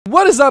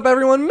What is up,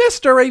 everyone?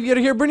 Mr. Aviator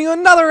here, bringing you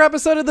another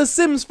episode of The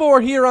Sims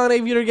 4 here on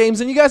AviatorGamez.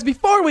 And you guys,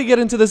 before we get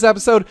into this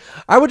episode,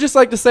 I would just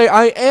like to say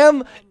I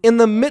am in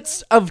the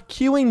midst of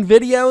queuing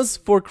videos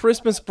for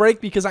Christmas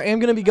break because I am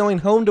going to be going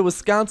home to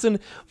Wisconsin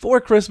for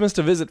Christmas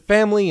to visit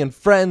family and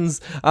friends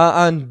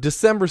on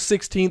December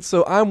 16th.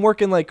 So I'm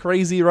working like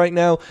crazy right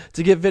now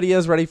to get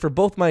videos ready for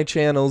both my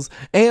channels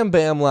and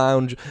BAM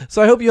Lounge.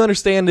 So I hope you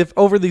understand if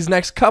over these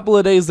next couple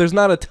of days there's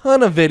not a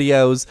ton of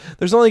videos.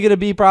 There's only going to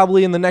be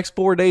probably in the next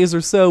 4 days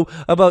or so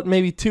about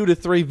maybe 2 to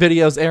 3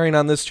 videos airing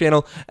on this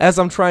channel as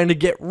I'm trying to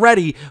get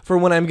ready for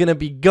when I'm going to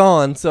be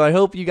gone. So I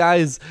hope you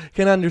guys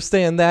can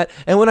understand that.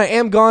 And when I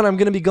am gone, I'm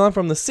going to be gone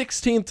from the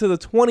 16th to the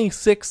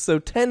 26th, so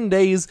 10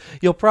 days.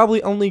 You'll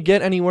probably only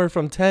get anywhere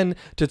from 10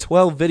 to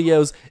 12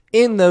 videos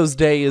in those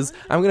days.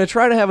 I'm going to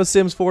try to have a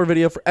Sims 4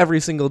 video for every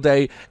single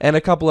day and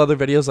a couple other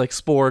videos like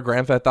Spore,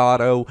 Grand Theft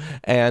Auto,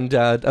 and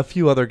a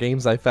few other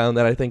games I found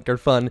that I think are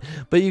fun.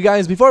 But you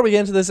guys, before we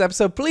get into this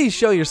episode, please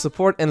show your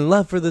support and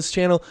love for this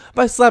channel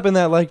by slapping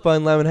that like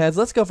button, Lemonheads.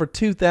 Let's go for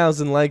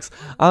 2,000 likes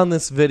on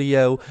this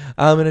video.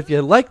 And if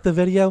you like the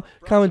video,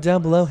 comment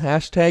down below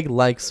hashtag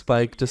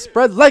LikeSpike to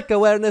spread like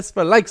awareness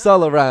for likes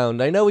all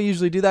around. I know we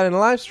usually do that in a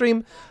live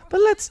stream,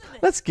 but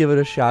let's give it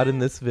a shot in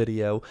this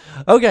video.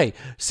 Okay,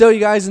 so you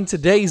guys, in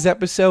today's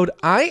episode,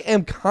 I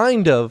am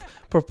kind of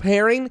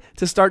preparing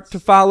to start to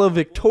follow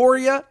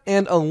Victoria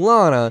and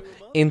Alana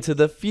into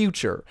the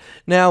future.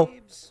 Now,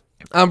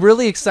 I'm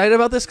really excited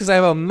about this because I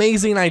have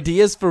amazing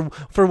ideas for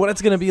what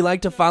it's going to be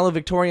like to follow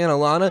Victoria and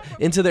Alana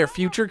into their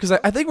future, because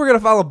I think we're going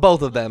to follow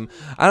both of them.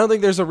 I don't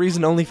think there's a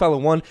reason to only follow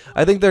one.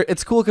 I think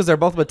it's cool because they're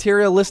both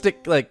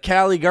materialistic, like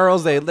Cali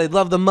girls. They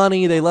love the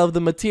money, they love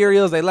the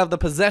materials, they love the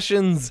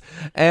possessions,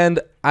 and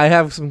I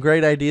have some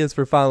great ideas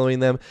for following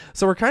them.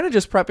 So we're kind of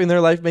just prepping their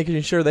life, making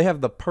sure they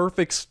have the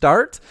perfect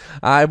start.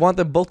 I want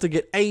them both to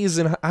get A's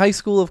in high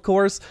school, of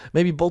course.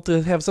 Maybe both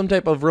to have some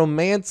type of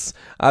romance,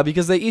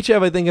 because they each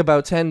have, I think,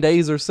 about 10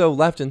 days or so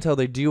left until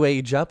they do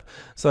age up.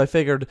 So I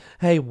figured,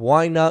 hey,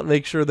 why not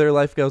make sure their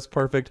life goes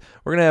perfect?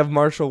 We're going to have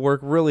Marshall work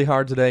really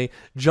hard today.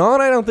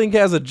 John, I don't think,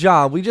 has a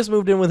job. We just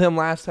moved in with him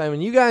last time,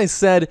 and you guys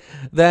said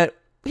that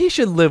he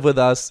should live with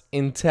us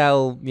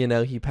until, you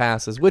know, he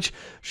passes, which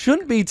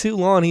shouldn't be too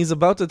long. He's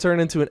about to turn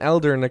into an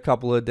elder in a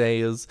couple of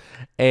days,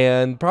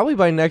 and probably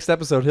by next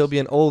episode he'll be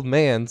an old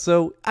man.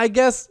 So I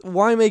guess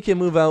why make him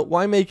move out?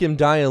 Why make him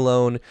die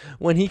alone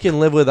when he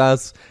can live with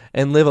us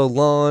and live a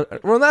long,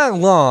 well, not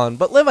long,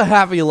 but live a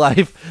happy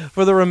life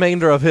for the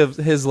remainder of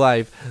his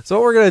life. So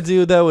what we're going to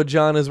do, though, with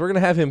John is we're going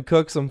to have him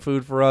cook some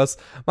food for us.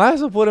 Might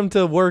as well put him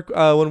to work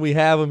when we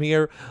have him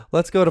here.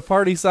 Let's go to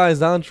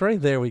party-sized entree.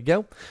 There we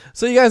go.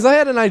 So, you guys, I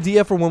had an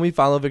idea for when we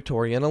follow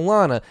Victoria and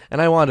Alana,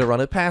 and I wanted to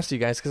run it past you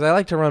guys because I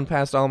like to run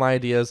past all my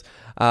ideas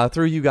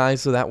through you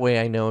guys, so that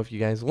way I know if you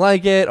guys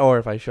like it or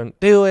if I shouldn't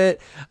do it.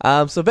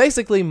 So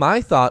basically,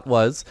 my thought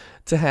was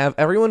to have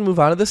everyone move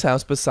out of this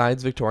house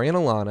besides Victoria and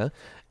Alana,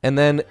 and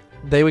then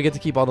they would get to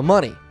keep all the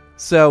money.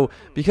 So,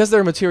 because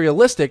they're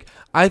materialistic,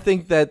 I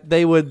think that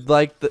they would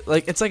like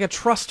it's like a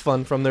trust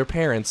fund from their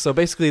parents. So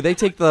basically, they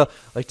take the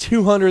like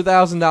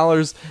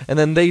 $200,000, and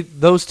then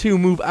those two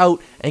move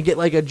out and get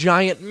like a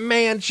giant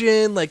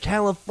mansion, like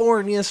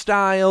California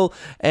style,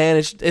 and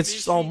it's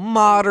just all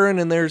modern,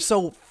 and they're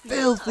so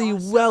filthy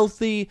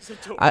wealthy.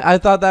 I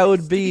thought that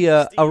would be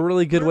a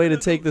really good way to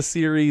take the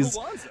series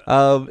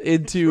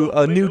into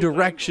a new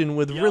direction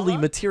with really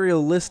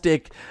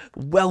materialistic,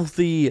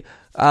 wealthy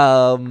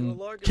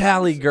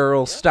Cali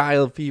girl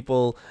style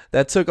people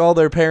that took all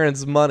their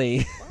parents'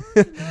 money.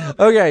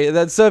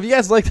 Okay, so if you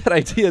guys like that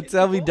idea,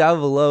 tell me down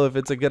below if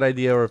it's a good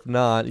idea or if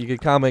not. You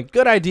could comment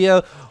good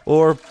idea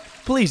or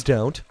please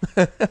don't.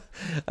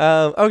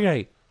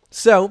 Okay,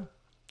 so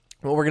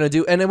what we're going to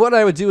do, and what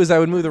I would do is I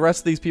would move the rest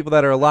of these people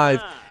that are alive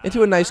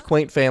into a nice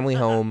quaint family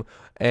home,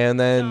 and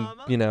then,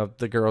 you know,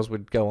 the girls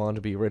would go on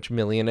to be rich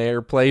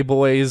millionaire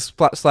playboys /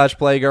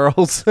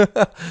 playgirls.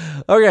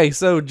 Okay,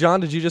 so John,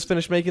 did you just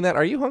finish making that?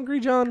 Are you hungry,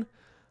 John?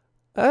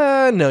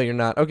 No, you're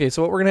not. Okay,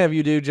 so what we're going to have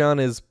you do, John,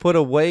 is put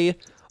away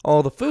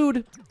all the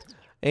food,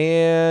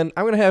 and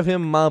I'm going to have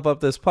him mop up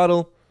this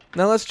puddle.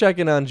 Now let's check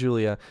in on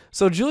Julia.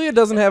 So Julia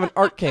doesn't have an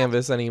art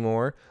canvas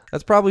anymore.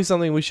 That's probably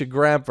something we should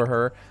grab for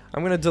her.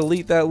 I'm going to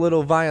delete that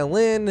little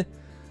violin.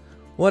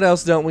 What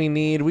else don't we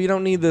need? We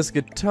don't need this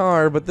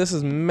guitar, but this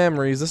is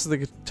memories. This is the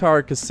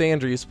guitar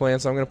Cassandra used to play on,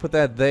 so I'm going to put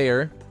that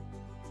there.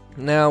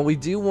 Now, we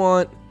do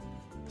want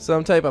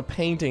some type of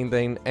painting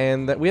thing,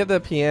 and we have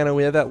that piano,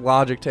 we have that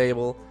logic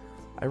table.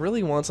 I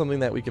really want something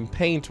that we can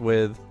paint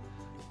with.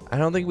 I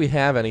don't think we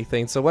have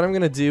anything, so what I'm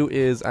going to do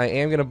is I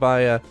am going to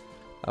buy a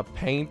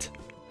paint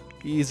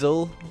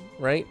easel,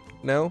 right?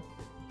 No?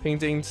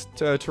 Painting,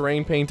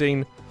 terrain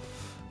painting,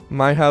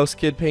 my house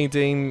kid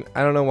painting.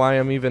 I don't know why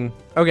I'm even...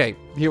 Okay,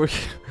 here we go.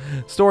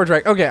 Storage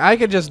rack. Okay, I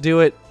could just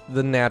do it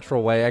the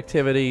natural way.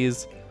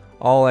 Activities,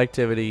 all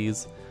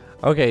activities.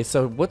 Okay,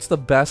 so what's the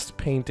best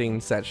painting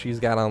set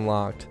she's got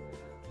unlocked?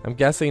 I'm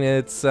guessing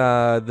it's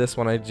this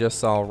one I just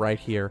saw right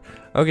here.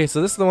 Okay,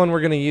 so this is the one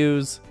we're going to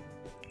use.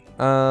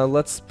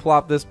 Let's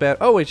plop this bad...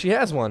 Oh, wait, she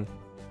has one.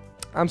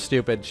 I'm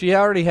stupid. She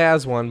already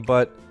has one,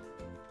 but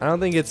I don't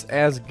think it's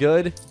as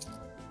good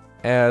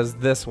as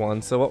this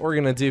one. So what we're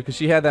gonna do, because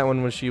she had that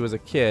one when she was a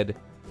kid.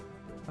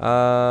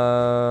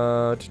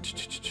 Oh,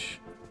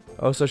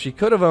 so she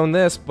could have owned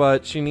this,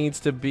 but she needs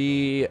to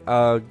be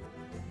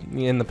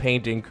in the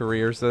painting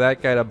career, so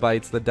that kind of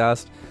bites the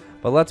dust.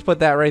 But let's put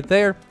that right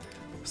there.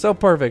 So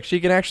perfect. She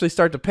can actually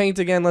start to paint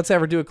again. Let's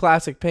have her do a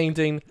classic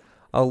painting,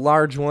 a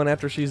large one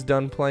after she's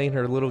done playing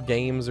her little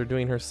games or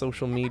doing her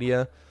social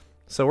media.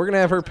 So we're going to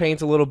have her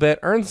paint a little bit,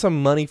 earn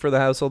some money for the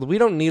household. We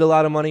don't need a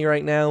lot of money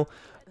right now,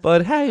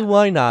 but hey,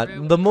 why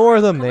not? The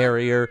more the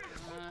merrier.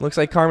 Looks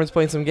like Carmen's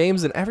playing some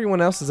games and everyone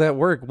else is at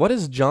work. What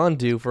does John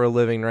do for a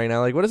living right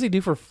now? Like, what does he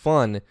do for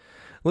fun?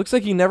 Looks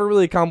like he never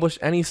really accomplished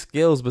any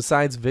skills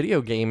besides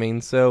video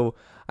gaming, so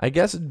I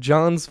guess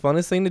John's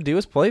funnest thing to do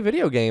is play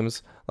video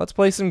games. Let's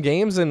play some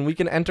games and we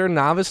can enter a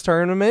novice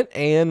tournament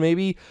and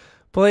maybe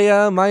play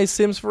my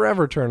Sims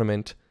Forever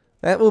tournament.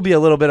 That will be a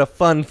little bit of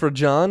fun for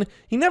John.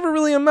 He never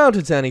really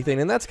amounted to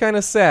anything, and that's kind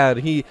of sad.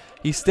 He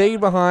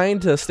stayed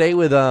behind to stay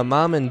with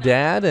mom and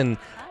dad and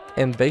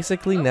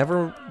basically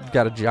never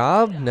got a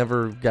job,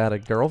 never got a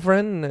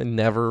girlfriend,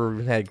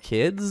 never had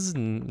kids,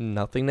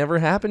 nothing ever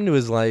happened to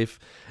his life.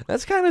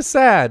 That's kind of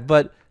sad,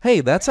 but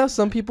hey, that's how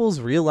some people's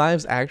real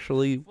lives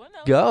actually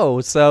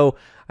go. So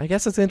I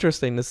guess it's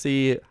interesting to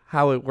see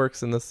how it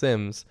works in The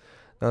Sims.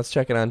 Now let's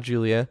check it on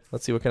Julia.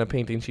 Let's see what kind of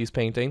painting she's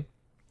painting.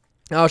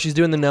 Oh, she's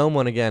doing the gnome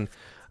one again.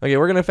 Okay,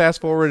 we're going to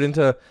fast forward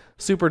into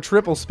super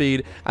triple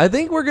speed. I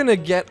think we're going to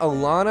get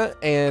Alana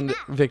and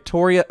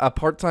Victoria a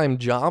part-time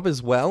job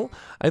as well.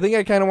 I think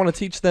I kind of want to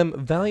teach them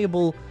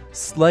valuable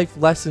life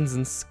lessons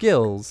and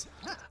skills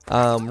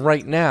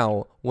right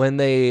now when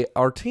they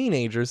are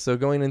teenagers. So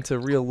going into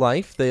real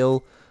life,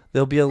 they'll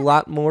be a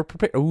lot more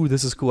prepared. Ooh,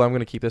 this is cool. I'm going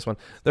to keep this one.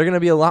 They're going to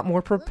be a lot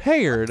more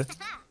prepared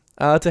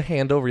to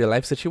handle real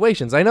life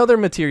situations. I know they're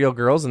material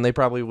girls and they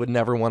probably would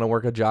never want to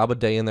work a job a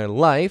day in their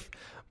life.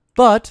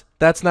 But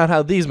that's not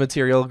how these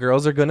material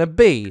girls are going to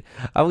be.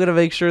 I'm going to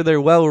make sure they're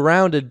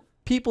well-rounded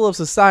people of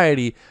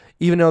society,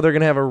 even though they're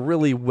going to have a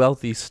really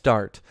wealthy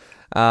start.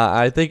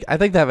 I think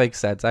that makes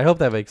sense. I hope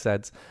that makes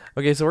sense.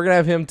 Okay, so we're going to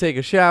have him take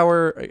a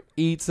shower,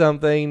 eat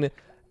something,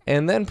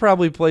 and then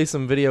probably play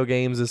some video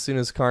games as soon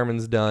as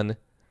Carmen's done.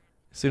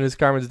 As soon as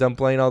Carmen's done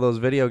playing all those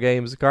video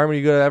games. Carmen,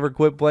 you going to ever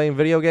quit playing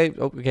video games?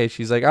 Oh, okay,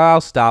 she's like, oh, I'll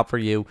stop for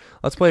you.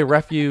 Let's play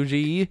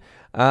Refugee.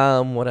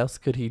 What else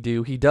could he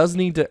do? He does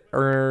need to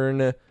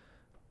earn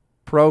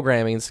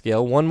programming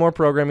skill, one more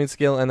programming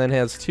skill, and then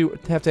have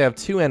to have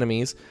two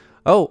enemies.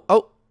 Oh,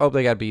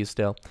 they got B's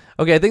still.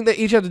 Okay, I think they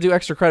each have to do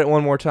extra credit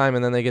one more time,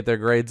 and then they get their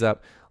grades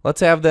up.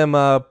 Let's have them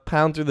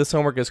pound through this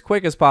homework as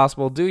quick as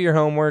possible. Do your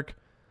homework,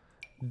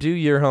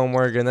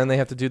 and then they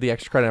have to do the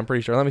extra credit, I'm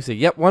pretty sure. Let me see.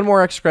 Yep, one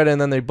more extra credit,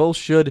 and then they both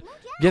should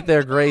get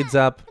their grades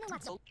up.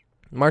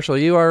 Marshall,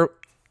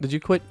 did you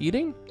quit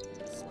eating?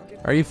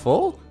 Are you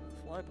full?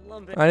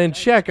 I didn't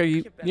check.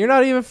 You're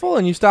not even full,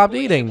 and you stopped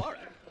eating.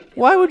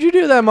 Why would you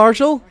do that,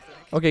 Marshall?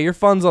 Okay, your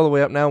fun's all the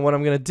way up now. What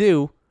I'm going to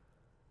do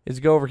is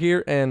go over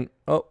here and...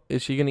 Oh,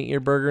 is she going to eat your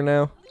burger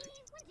now?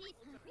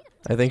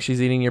 I think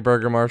she's eating your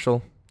burger,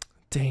 Marshall.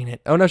 Dang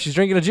it. Oh, no, she's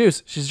drinking a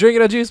juice. She's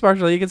drinking a juice,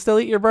 Marshall. You can still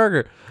eat your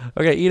burger.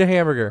 Okay, eat a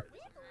hamburger.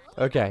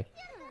 Okay,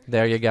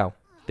 there you go.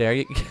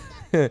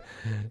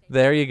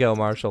 There you go,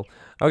 Marshall.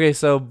 Okay,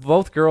 so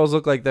both girls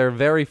look like they're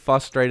very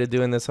frustrated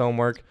doing this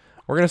homework.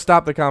 We're going to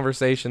stop the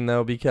conversation,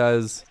 though,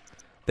 because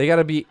they got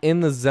to be in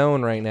the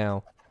zone right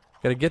now.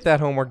 Gotta get that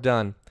homework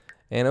done.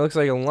 And it looks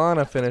like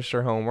Alana finished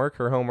her homework.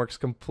 Her homework's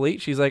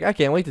complete. She's like, I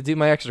can't wait to do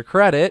my extra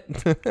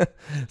credit.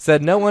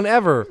 Said no one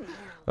ever.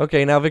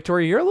 Okay, now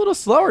Victoria, you're a little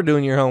slower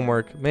doing your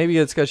homework. Maybe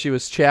it's because she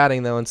was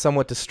chatting, though, and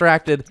somewhat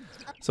distracted.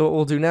 So what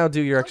we'll do now,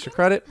 do your extra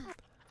credit.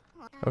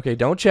 Okay,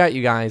 don't chat,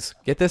 you guys.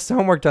 Get this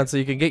homework done so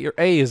you can get your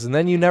A's, and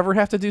then you never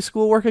have to do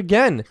schoolwork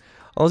again.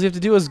 All you have to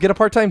do is get a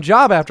part-time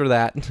job after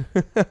that.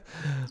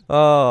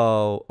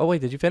 Oh, wait,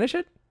 did you finish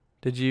it?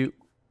 You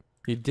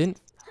didn't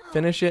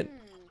finish it?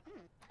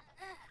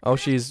 Oh,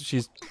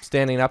 she's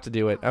standing up to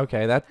do it.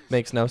 Okay, that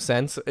makes no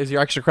sense. Is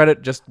your extra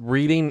credit just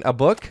reading a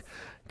book?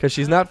 Because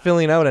she's not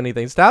filling out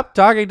anything. Stop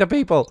talking to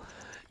people.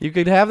 You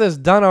could have this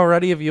done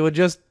already if you would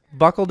just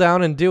buckle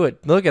down and do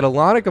it. Look at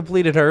Alana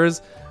completed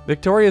hers.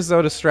 Victoria's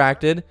so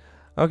distracted.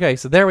 Okay,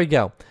 so there we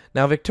go.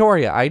 Now,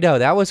 Victoria, I know,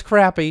 that was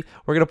crappy.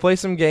 We're going to play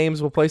some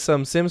games. We'll play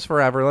some Sims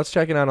Forever. Let's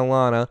check in on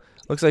Alana.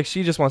 Looks like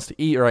she just wants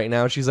to eat right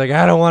now. She's like,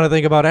 I don't want to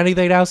think about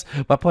anything else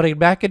but putting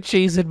mac and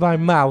cheese in my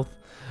mouth.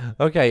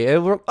 Okay,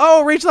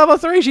 reach level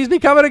 3. She's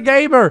becoming a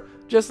gamer,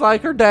 just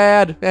like her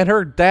dad. And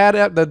her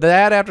dad, the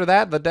dad after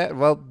that,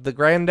 the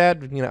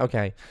granddad, you know,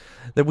 okay.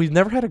 That we've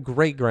never had a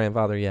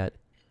great-grandfather yet.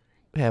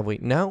 Have we?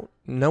 No,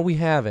 we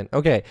haven't.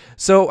 Okay,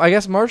 so I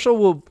guess Marshall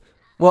will,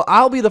 well,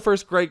 I'll be the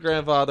first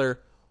great-grandfather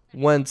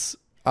once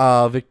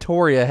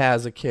Victoria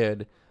has a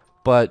kid.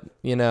 But,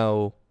 you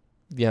know,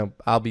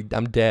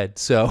 I'm dead.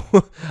 So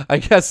I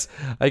guess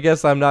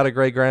I'm not a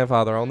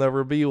great-grandfather. I'll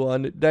never be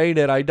one. Dang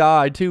it, I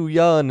died too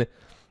young.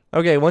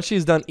 Okay, once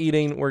she's done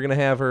eating, we're going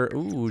to have her...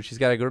 Ooh, she's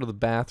got to go to the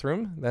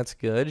bathroom. That's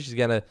good. She's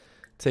got to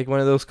take one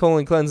of those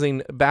colon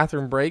cleansing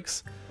bathroom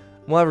breaks.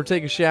 We'll have her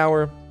take a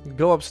shower,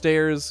 go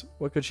upstairs.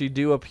 What could she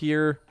do up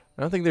here?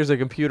 I don't think there's a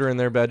computer in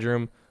their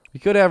bedroom. We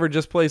could have her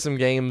just play some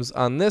games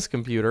on this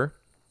computer.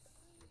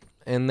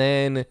 And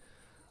then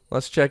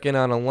let's check in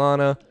on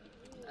Alana.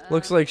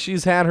 Looks like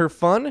she's had her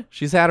fun.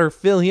 She's had her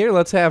fill here.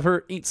 Let's have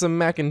her eat some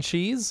mac and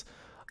cheese.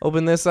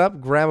 Open this up,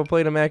 grab a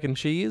plate of mac and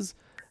cheese.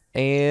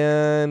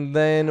 And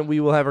then we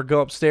will have her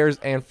go upstairs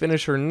and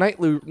finish her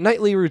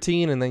nightly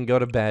routine and then go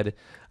to bed.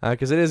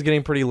 Because it is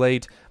getting pretty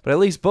late. But at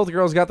least both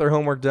girls got their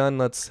homework done.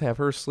 Let's have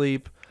her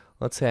sleep.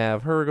 Let's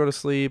have her go to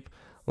sleep.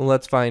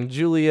 Let's find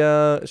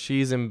Julia.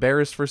 She's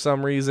embarrassed for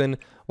some reason.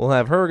 We'll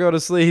have her go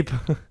to sleep.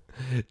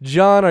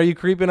 John, are you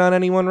creeping on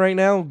anyone right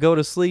now? Go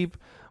to sleep.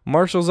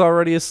 Marshall's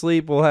already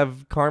asleep. We'll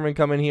have Carmen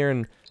come in here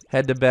and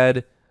head to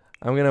bed.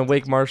 I'm going to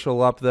wake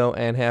Marshall up, though,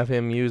 and have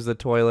him use the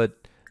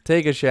toilet,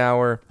 take a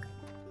shower,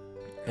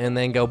 and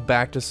then go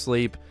back to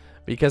sleep.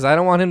 Because I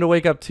don't want him to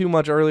wake up too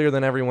much earlier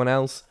than everyone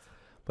else.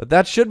 But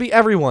that should be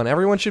everyone.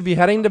 Everyone should be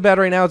heading to bed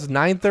right now. It's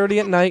 9:30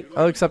 at night.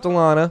 Oh, except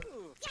Alana.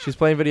 She's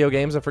playing video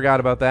games. I forgot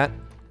about that.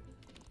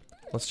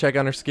 Let's check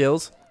on her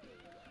skills.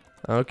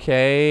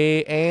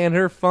 Okay, and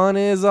her fun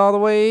is all the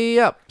way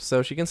up,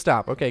 so she can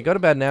stop. Okay, go to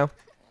bed now.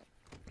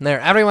 There,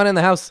 everyone in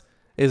the house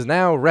is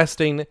now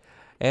resting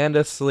and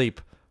asleep.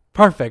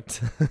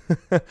 Perfect.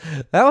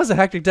 That was a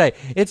hectic day.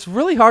 It's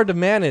really hard to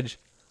manage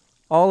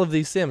all of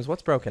these Sims.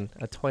 What's broken?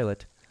 A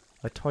toilet.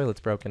 A toilet's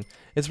broken.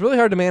 It's really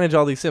hard to manage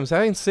all these Sims.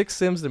 Having 6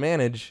 Sims to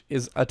manage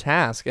is a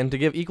task, and to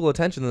give equal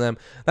attention to them.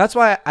 That's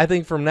why I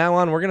think from now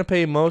on we're going to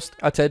pay most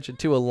attention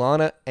to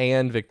Alana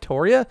and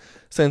Victoria,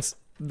 since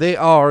they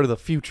are the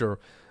future.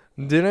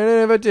 Didn't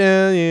ever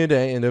tell you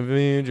day in the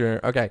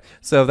future. Okay,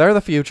 so they're the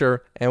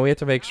future, and we have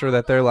to make sure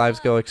that their lives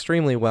go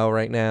extremely well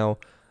right now.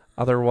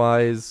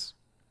 Otherwise,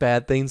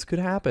 bad things could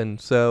happen.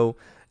 So,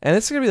 and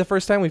this is going to be the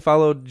first time we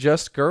followed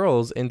just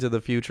girls into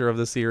the future of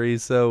the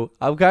series. So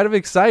I'm kind of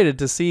excited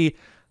to see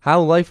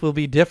how life will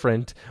be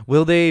different.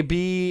 Will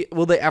they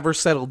ever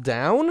settle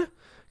down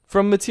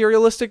from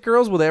materialistic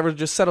girls? Will they ever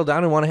just settle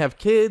down and want to have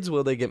kids?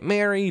 Will they get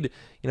married?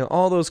 You know,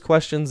 all those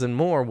questions and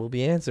more will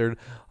be answered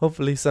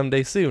hopefully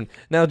someday soon.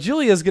 Now,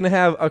 Julia's going to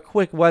have a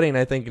quick wedding,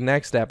 I think,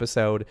 next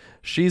episode.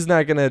 She's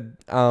not going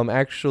to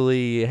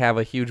actually have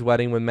a huge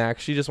wedding with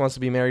Max. She just wants to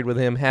be married with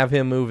him, have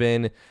him move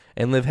in,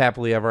 and live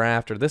happily ever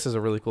after. This is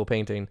a really cool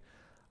painting.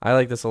 I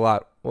like this a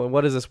lot.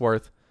 What is this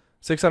worth?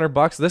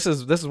 $600? This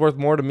is worth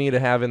more to me to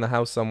have in the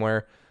house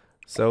somewhere.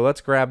 So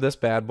let's grab this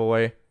bad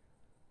boy.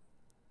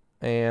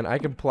 And I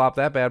could plop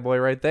that bad boy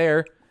right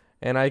there.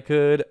 And I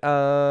could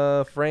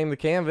frame the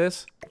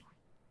canvas.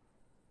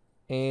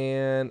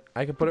 And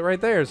I could put it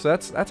right there. So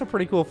that's a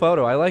pretty cool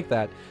photo. I like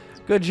that.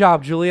 Good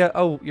job, Julia.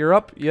 Oh, you're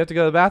up? You have to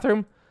go to the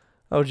bathroom?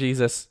 Oh,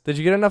 Jesus. Did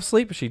you get enough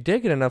sleep? She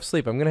did get enough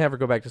sleep. I'm going to have her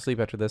go back to sleep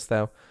after this,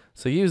 though.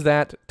 So use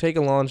that, take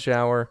a long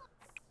shower,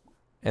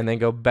 and then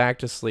go back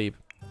to sleep.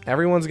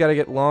 Everyone's got to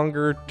get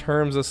longer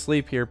terms of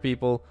sleep here,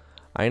 people.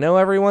 I know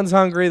everyone's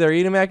hungry. They're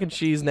eating mac and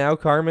cheese now.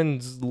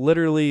 Carmen's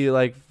literally,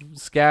 like,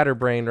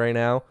 scatterbrained right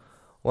now.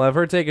 We'll have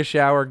her take a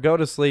shower, go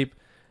to sleep.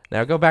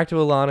 Now go back to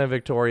Alana and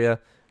Victoria.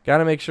 Got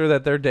to make sure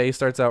that their day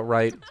starts out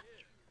right.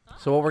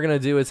 So what we're going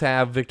to do is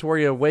have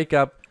Victoria wake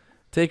up,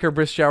 take her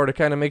brisk shower to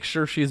kind of make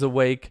sure she's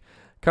awake,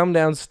 come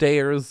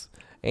downstairs,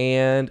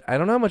 and I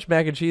don't know how much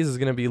mac and cheese is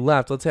going to be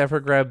left. Let's have her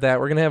grab that.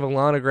 We're going to have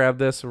Alana grab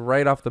this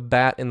right off the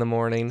bat in the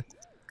morning.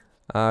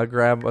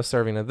 Grab a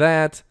serving of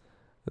that.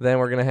 Then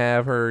we're going to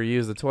have her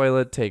use the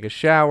toilet, take a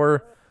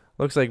shower.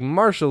 Looks like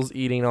Marshall's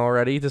eating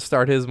already to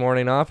start his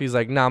morning off. He's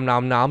like, nom,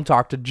 nom, nom,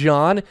 talk to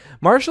John.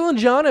 Marshall and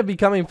John have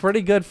becoming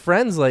pretty good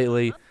friends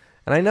lately.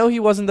 And I know he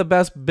wasn't the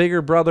best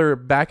bigger brother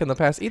back in the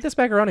past. Eat this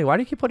macaroni. Why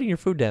do you keep putting your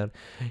food down?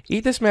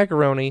 Eat this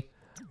macaroni,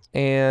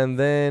 and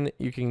then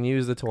you can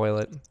use the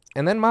toilet.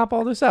 And then mop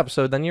all this up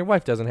so then your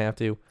wife doesn't have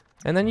to.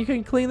 And then you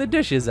can clean the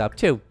dishes up,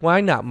 too.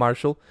 Why not,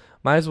 Marshall?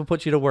 Might as well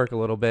put you to work a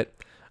little bit.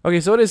 Okay,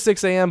 so it is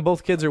 6 a.m.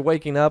 Both kids are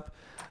waking up.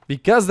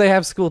 Because they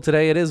have school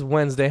today, it is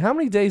Wednesday. How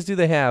many days do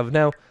they have?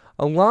 Now,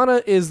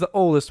 Alana is the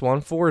oldest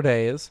one, 4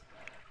 days.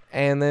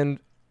 And then,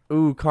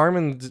 ooh,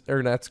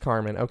 that's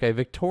Carmen. Okay,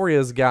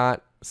 Victoria's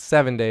got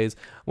 7 days.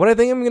 What I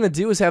think I'm going to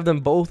do is have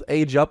them both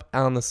age up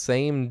on the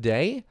same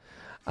day.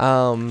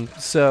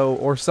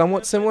 Or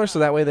somewhat similar, so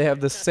that way they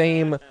have the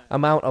same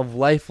amount of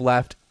life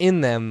left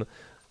in them.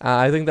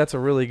 I think that's a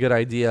really good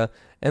idea.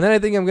 And then I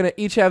think I'm going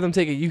to each have them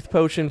take a youth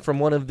potion from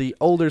one of the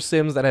older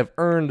Sims that have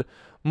earned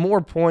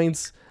more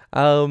points.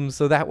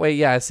 So that way,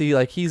 yeah, see,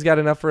 like, he's got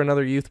enough for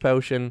another youth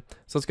potion.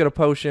 So let's go to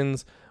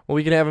potions. What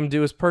we can have him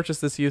do is purchase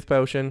this youth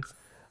potion.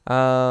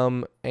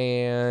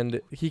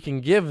 And he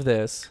can give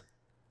this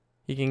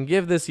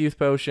youth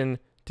potion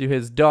to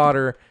his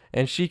daughter,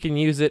 and she can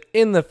use it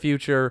in the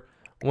future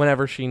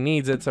whenever she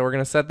needs it. So we're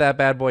going to set that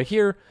bad boy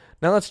here.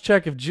 Now let's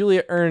check if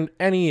Julia earned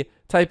any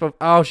type of...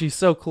 Oh, she's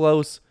so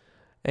close.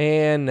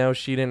 And no,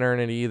 she didn't earn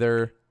it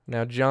either.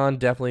 Now John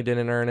definitely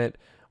didn't earn it.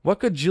 What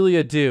could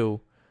Julia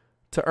do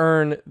to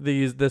earn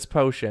this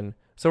potion?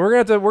 So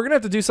we're gonna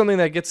have to do something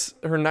that gets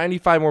her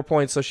 95 more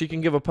points, so she can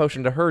give a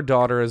potion to her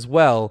daughter as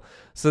well.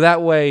 So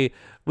that way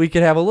we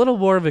can have a little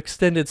more of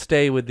extended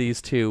stay with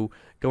these two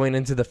going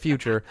into the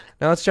future.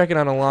 Now let's check in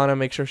on Alana,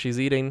 make sure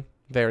she's eating.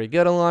 Very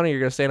good, Alana. You're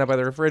gonna stand up by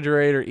the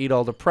refrigerator, eat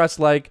all depressed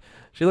like.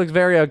 She looks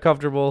very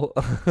uncomfortable.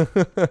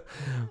 We're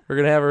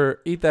gonna have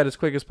her eat that as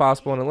quick as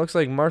possible, and it looks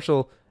like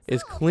Marshall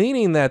is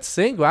cleaning that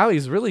sink. Wow,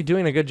 he's really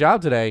doing a good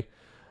job today.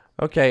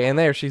 Okay, and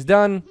there, she's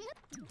done.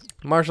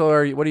 Marshall,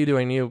 what are you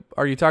doing?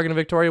 Are you talking to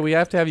Victoria? We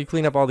have to have you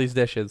clean up all these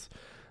dishes.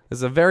 This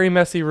is a very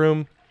messy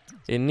room.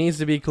 It needs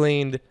to be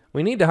cleaned.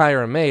 We need to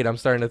hire a maid, I'm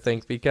starting to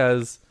think,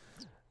 because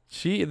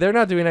they're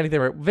not doing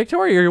anything right.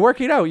 Victoria, you're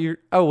working out.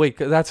 Oh, wait,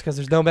 that's because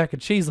there's no mac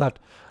and cheese left.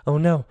 Oh,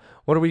 no.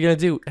 What are we going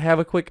to do? Have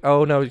a quick...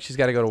 Oh, no, she's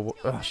got to go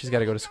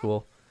to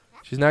school.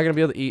 She's not going to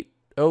be able to eat.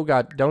 Oh,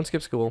 God, don't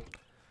skip school.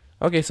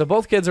 Okay, so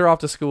both kids are off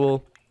to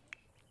school.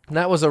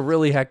 That was a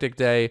really hectic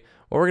day.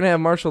 What we're going to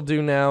have Marshall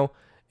do now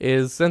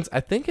is, since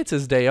I think it's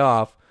his day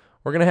off,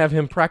 we're going to have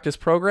him practice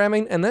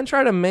programming and then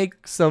try to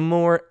make some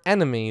more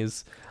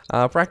enemies.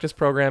 Practice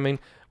programming.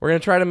 We're going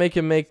to try to make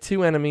him make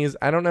 2 enemies.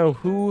 I don't know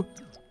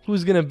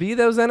who's going to be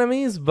those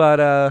enemies,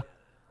 but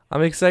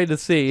I'm excited to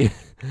see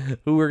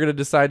who we're going to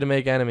decide to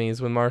make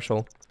enemies with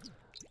Marshall.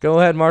 Go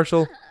ahead,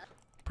 Marshall.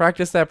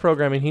 Practice that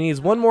programming. He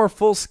needs 1 more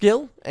full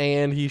skill,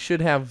 and he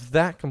should have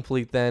that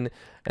complete then.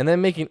 And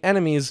then making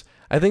enemies.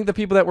 I think the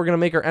people that we're going to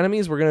make our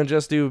enemies, we're going to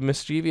just do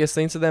mischievous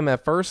things to them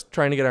at first,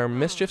 trying to get our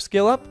mischief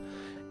skill up.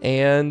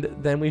 And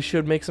then we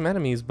should make some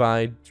enemies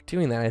by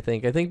doing that, I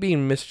think. I think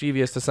being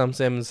mischievous to some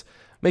Sims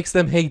makes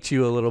them hate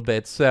you a little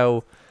bit.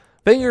 So,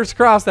 fingers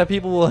crossed that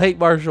people will hate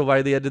Marshall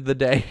by the end of the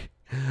day.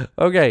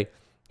 Okay,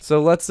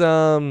 so let's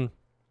have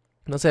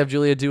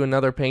Julia do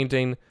another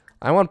painting.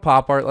 I want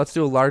pop art. Let's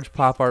do a large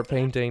pop art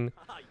painting.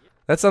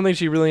 That's something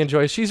she really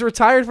enjoys. She's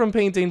retired from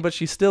painting, but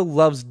she still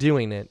loves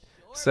doing it.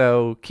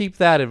 So keep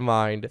that in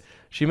mind.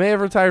 She may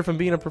have retired from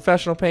being a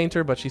professional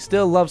painter, but she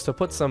still loves to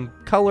put some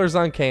colors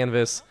on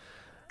canvas.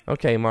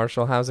 Okay,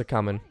 Marshall, how's it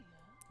coming?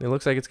 It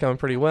looks like it's coming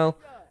pretty well.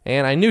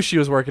 And I knew she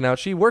was working out.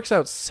 She works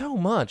out so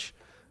much.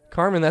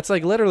 Carmen, that's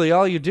like literally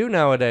all you do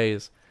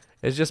nowadays,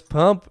 is just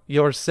pump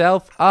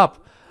yourself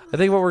up. I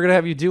think what we're going to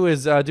have you do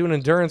is do an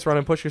endurance run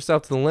and push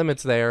yourself to the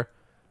limits there.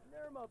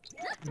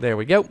 There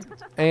we go.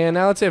 And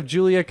now let's have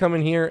Julia come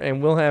in here,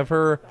 and we'll have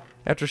her,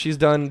 after she's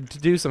done, to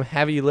do some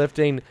heavy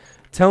lifting.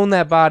 Tone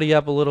that body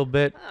up a little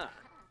bit.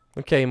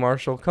 Okay,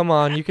 Marshall, come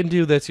on, you can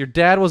do this. Your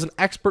dad was an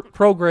expert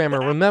programmer.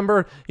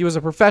 Remember, he was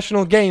a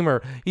professional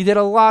gamer. He did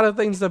a lot of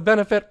things to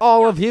benefit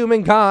all of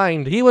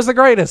humankind. He was the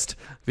greatest,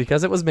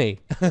 because it was me.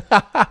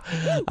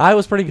 I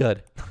was pretty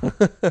good.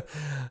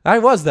 I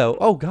was, though.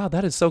 Oh, God,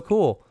 that is so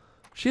cool.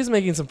 She's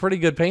making some pretty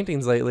good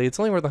paintings lately. It's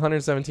only worth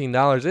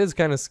 $117. It is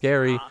kind of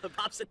scary.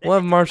 We'll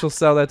have Marshall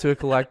sell that to a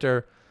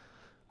collector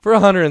for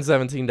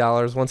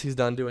 $117 once he's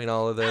done doing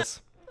all of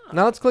this.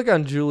 Now let's click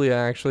on Julia,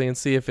 actually, and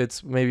see if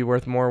it's maybe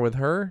worth more with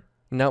her.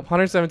 Nope,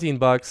 117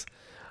 bucks.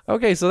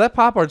 Okay, so that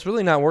pop art's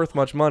really not worth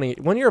much money.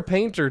 When you're a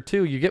painter,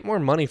 too, you get more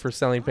money for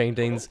selling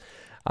paintings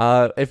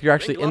if you're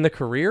actually in the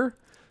career.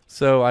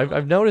 So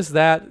I've noticed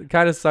that. It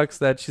kind of sucks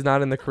that she's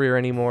not in the career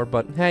anymore,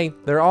 but hey,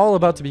 they're all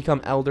about to become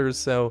elders,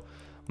 so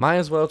might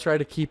as well try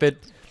to keep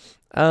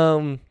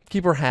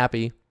her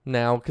happy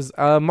now, because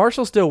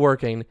Marshall's still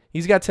working.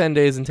 He's got 10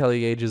 days until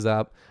he ages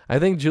up. I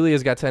think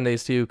Julia's got 10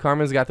 days, too.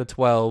 Carmen's got the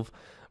 12.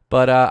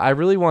 But I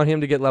really want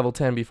him to get level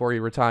 10 before he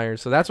retires.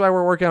 So that's why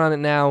we're working on it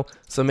now.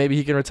 So maybe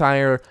he can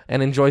retire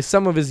and enjoy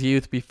some of his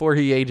youth before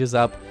he ages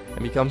up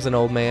and becomes an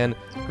old man.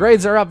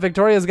 Grades are up.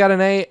 Victoria's got an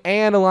A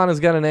and Alana's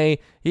got an A.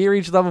 He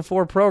reached level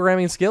 4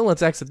 programming skill.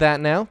 Let's exit that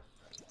now.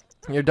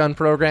 You're done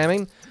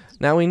programming.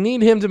 Now we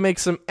need him to make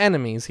some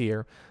enemies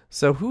here.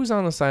 So who's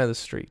on the side of the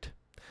street?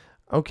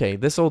 Okay,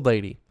 this old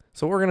lady.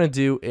 So what we're going to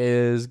do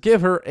is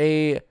give her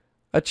a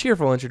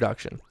cheerful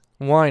introduction.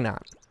 Why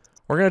not?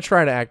 We're going to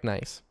try to act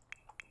nice.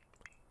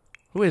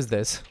 Who is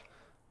this?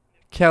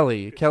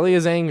 Kelly. Kelly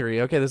is angry.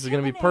 Okay, this is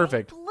going to be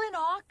perfect.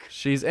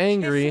 She's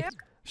angry.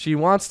 She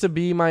wants to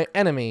be my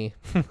enemy.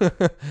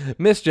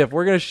 Mischief.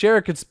 We're going to share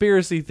a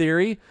conspiracy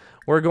theory.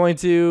 We're going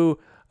to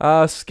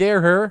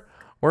scare her.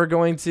 We're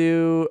going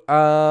to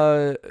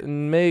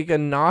make a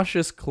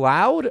nauseous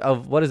cloud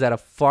of, what is that, a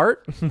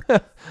fart?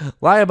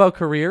 Lie about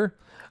career.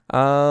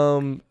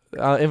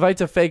 Invite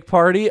to fake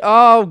party.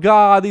 Oh,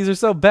 God, these are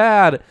so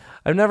bad.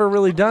 I've never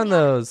really done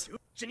those.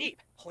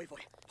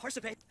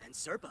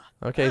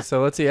 Okay,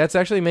 so let's see. That's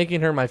actually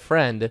making her my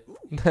friend.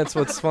 That's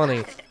what's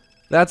funny.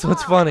 That's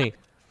what's funny.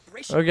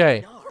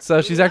 Okay,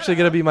 so she's actually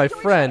going to be my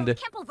friend.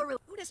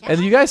 And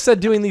you guys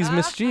said doing these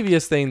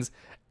mischievous things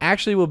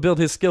actually will build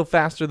his skill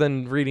faster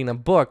than reading a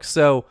book.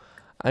 So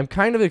I'm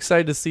kind of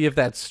excited to see if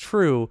that's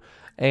true.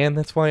 And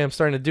that's why I'm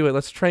starting to do it.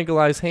 Let's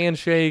tranquilize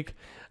handshake.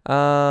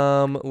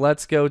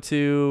 Let's go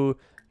to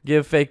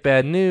give fake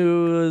bad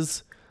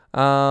news.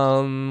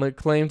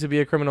 Claim to be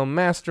a criminal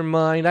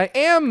mastermind. I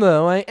am,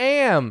 though. I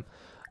am.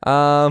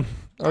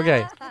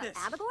 Okay.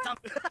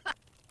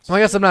 Well, I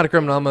guess I'm not a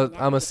criminal.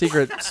 I'm a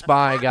secret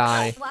spy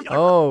guy.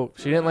 Oh,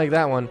 she didn't like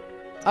that one.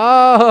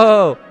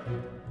 Oh,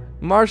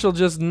 Marshall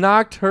just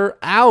knocked her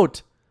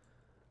out.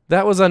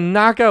 That was a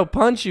knockout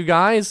punch, you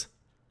guys.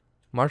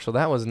 Marshall,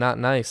 that was not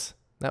nice.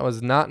 That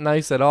was not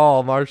nice at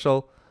all,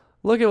 Marshall.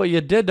 Look at what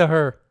you did to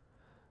her.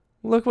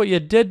 Look what you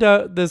did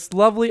to this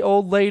lovely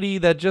old lady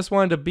that just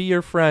wanted to be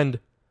your friend.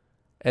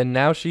 And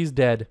now she's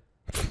dead.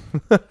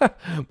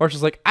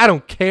 Marshall's like, I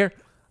don't care.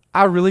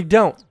 I really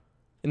don't.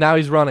 And now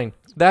he's running.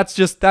 That's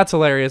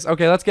hilarious.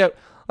 Okay, let's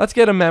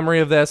get a memory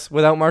of this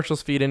without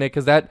Marshall's feet in it,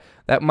 because that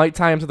might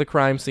tie him to the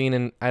crime scene,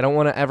 and I don't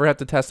want to ever have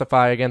to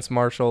testify against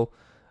Marshall.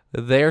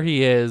 There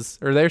he is,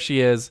 or there she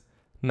is,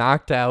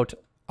 knocked out,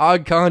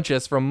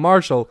 unconscious from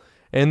Marshall.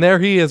 And there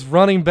he is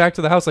running back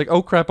to the house like,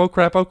 oh crap, oh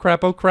crap, oh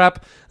crap, oh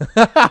crap.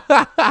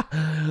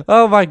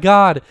 Oh my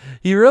God.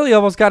 He really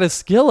almost got his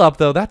skill up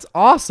though. That's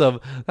awesome.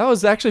 That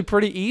was actually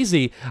pretty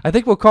easy. I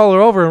think we'll call her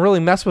over and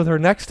really mess with her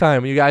next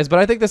time, you guys. But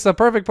I think this is a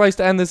perfect place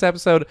to end this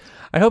episode.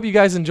 I hope you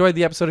guys enjoyed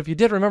the episode. If you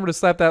did, remember to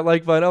slap that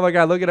like button. Oh my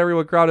God, look at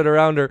everyone crowded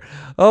around her.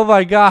 Oh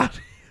my God.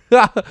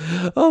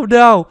 Oh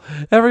no,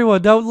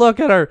 everyone, don't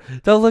look at her.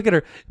 Don't look at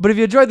her. But if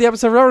you enjoyed the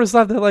episode, remember to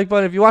slap that like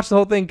button. If you watched the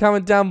whole thing,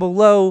 comment down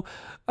below.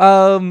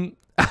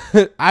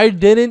 I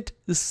didn't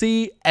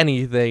see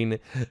anything.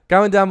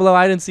 Comment down below,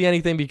 I didn't see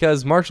anything,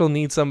 because Marshall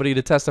needs somebody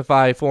to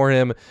testify for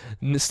him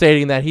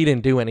stating that he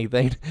didn't do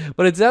anything.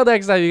 But until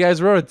next time, you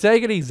guys, remember to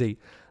take it easy.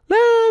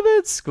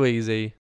 Lemon squeezy.